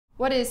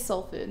What is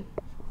soul food?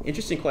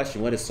 Interesting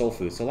question. What is soul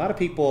food? So a lot of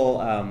people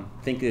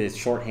think that it's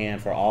shorthand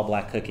for all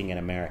black cooking in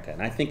America,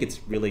 and I think it's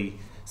really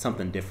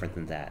something different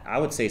than that. I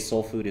would say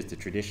soul food is the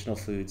traditional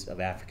foods of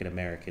African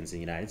Americans in the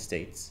United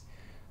States,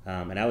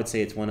 and I would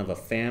say it's one of a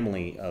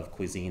family of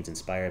cuisines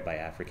inspired by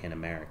African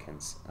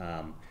Americans.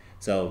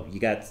 So you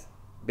got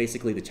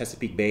basically the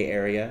Chesapeake Bay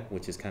area,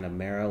 which is kind of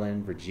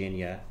Maryland,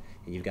 Virginia,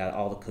 and you've got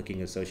all the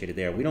cooking associated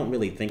there. We don't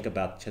really think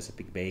about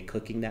Chesapeake Bay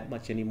cooking that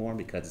much anymore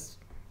because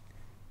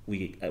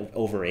we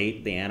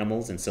overate the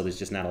animals, and so there's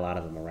just not a lot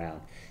of them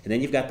around. And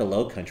then you've got the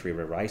low country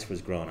where rice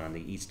was grown on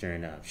the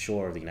eastern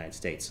shore of the United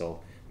States. So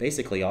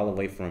basically all the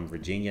way from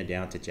Virginia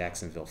down to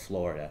Jacksonville,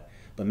 Florida.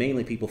 But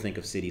mainly people think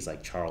of cities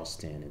like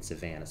Charleston and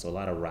Savannah. So a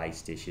lot of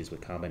rice dishes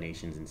with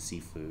combinations in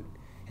seafood.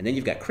 And then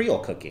you've got Creole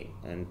cooking,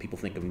 and people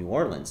think of New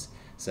Orleans.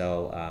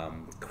 So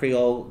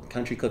Creole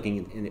country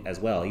cooking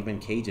as well, even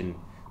Cajun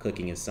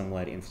cooking is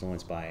somewhat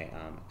influenced by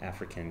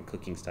African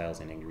cooking styles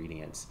and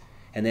ingredients.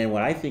 And then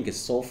what I think is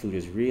soul food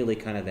is really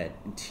kind of that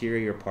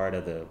interior part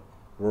of the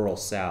rural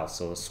South.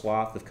 So a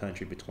swath of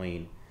country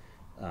between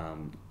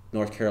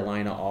North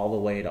Carolina all the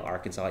way to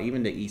Arkansas,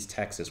 even to East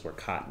Texas where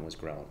cotton was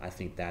grown. I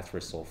think that's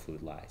where soul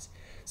food lies.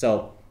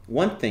 So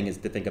one thing is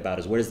to think about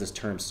is where does this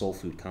term soul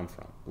food come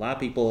from? A lot of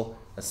people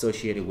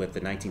associate it with the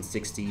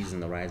 1960s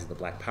and the rise of the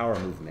Black Power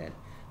movement.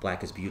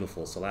 Black is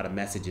beautiful. So a lot of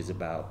messages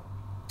about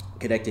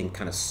connecting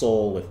kind of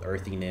soul with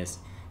earthiness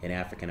in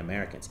African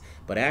Americans.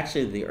 But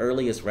actually the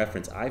earliest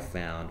reference I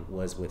found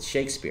was with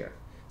Shakespeare.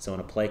 So in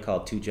a play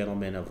called Two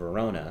Gentlemen of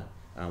Verona,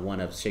 one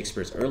of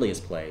Shakespeare's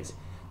earliest plays,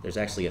 there's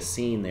actually a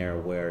scene there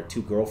where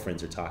two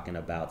girlfriends are talking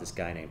about this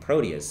guy named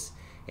Proteus,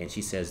 and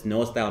she says,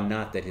 "Knowest thou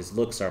not that his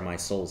looks are my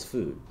soul's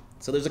food?"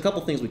 So there's a couple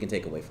things we can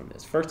take away from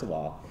this. First of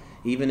all,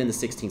 even in the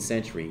 16th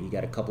century, you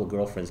got a couple of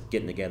girlfriends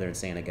getting together and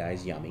saying a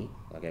guy's yummy.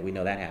 Okay, we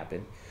know that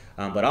happened.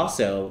 But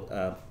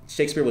also,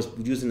 Shakespeare was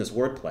using this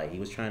wordplay. He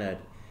was trying to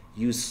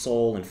use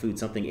soul and food,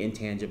 something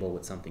intangible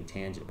with something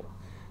tangible.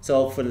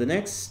 So for the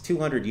next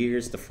 200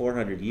 years to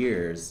 400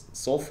 years,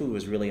 soul food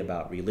was really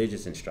about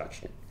religious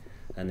instruction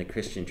and the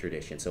Christian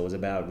tradition. So it was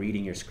about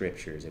reading your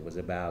scriptures, it was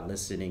about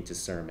listening to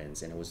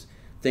sermons, and it was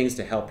things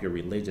to help your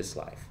religious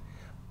life.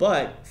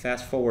 But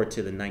fast forward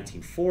to the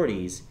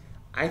 1940s,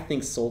 I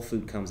think soul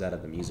food comes out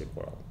of the music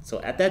world.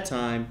 So at that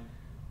time,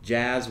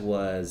 jazz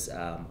was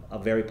a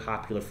very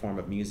popular form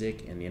of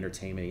music in the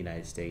entertainment in the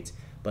United States,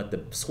 but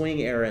the swing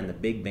era and the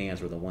big bands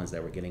were the ones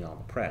that were getting all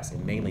the press,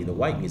 and mainly the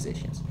white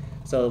musicians.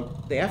 So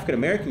the African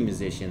American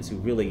musicians who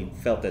really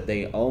felt that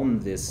they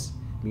owned this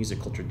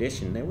musical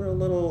tradition, they were a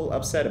little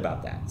upset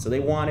about that. So they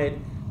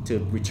wanted to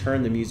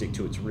return the music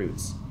to its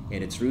roots,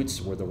 and its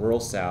roots were the rural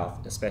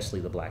South, especially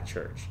the black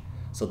church.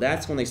 So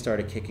that's when they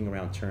started kicking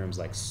around terms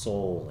like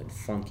soul and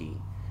funky.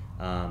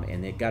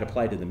 And it got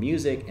applied to the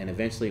music, and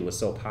eventually it was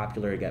so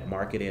popular it got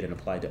marketed and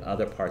applied to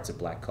other parts of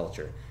black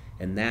culture.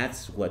 And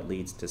that's what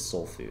leads to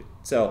soul food.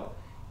 So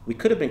we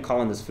could have been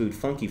calling this food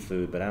funky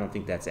food, but I don't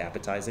think that's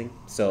appetizing.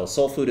 So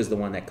soul food is the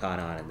one that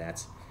caught on, and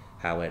that's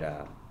how it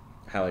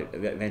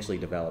eventually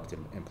developed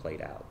and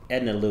played out.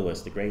 Edna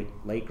Lewis, the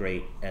late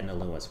great Edna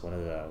Lewis, one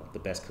of the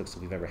best cooks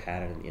that we've ever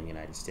had in the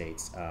United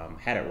States,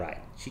 had it right.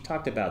 She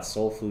talked about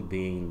soul food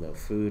being the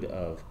food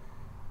of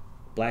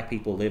black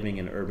people living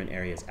in urban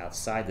areas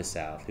outside the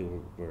South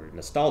who were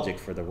nostalgic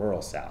for the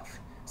rural South.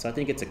 So I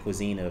think it's a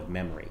cuisine of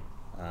memory,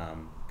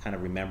 kind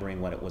of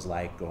remembering what it was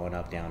like growing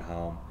up down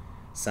home,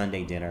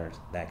 Sunday dinner,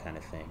 that kind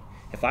of thing.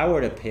 If I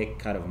were to pick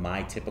kind of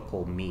my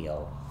typical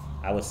meal,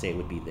 I would say it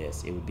would be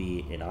this. It would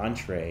be an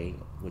entree,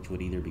 which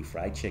would either be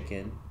fried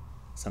chicken,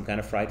 some kind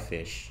of fried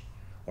fish,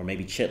 or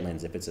maybe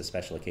chitlins if it's a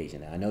special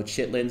occasion. Now, I know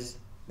chitlins,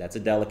 that's a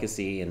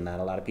delicacy, and not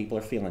a lot of people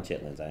are feeling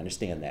chitlins. I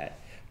understand that.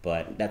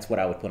 But that's what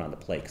I would put on the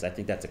plate, because I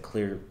think that's a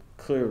clear,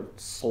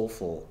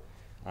 soulful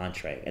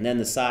entree. And then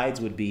the sides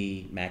would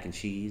be mac and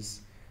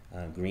cheese,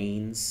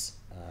 greens,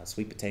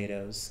 sweet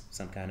potatoes,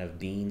 some kind of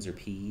beans or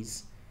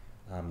peas.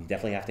 You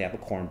definitely have to have a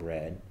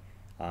cornbread.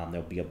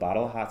 There'll be a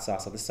bottle of hot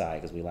sauce on the side,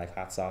 because we like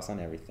hot sauce on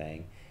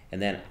everything. And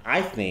then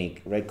I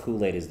think red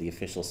Kool-Aid is the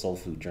official soul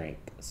food drink.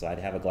 So I'd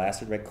have a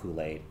glass of red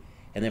Kool-Aid.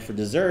 And then for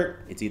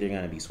dessert, it's either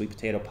going to be sweet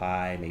potato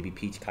pie, maybe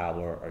peach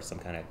cobbler, or some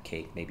kind of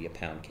cake, maybe a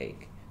pound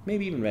cake,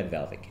 maybe even red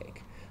velvet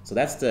cake. So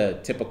that's the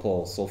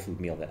typical soul food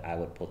meal that I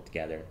would put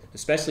together,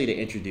 especially to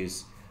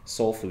introduce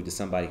soul food to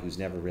somebody who's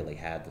never really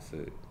had the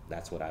food.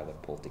 That's what I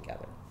would pull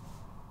together.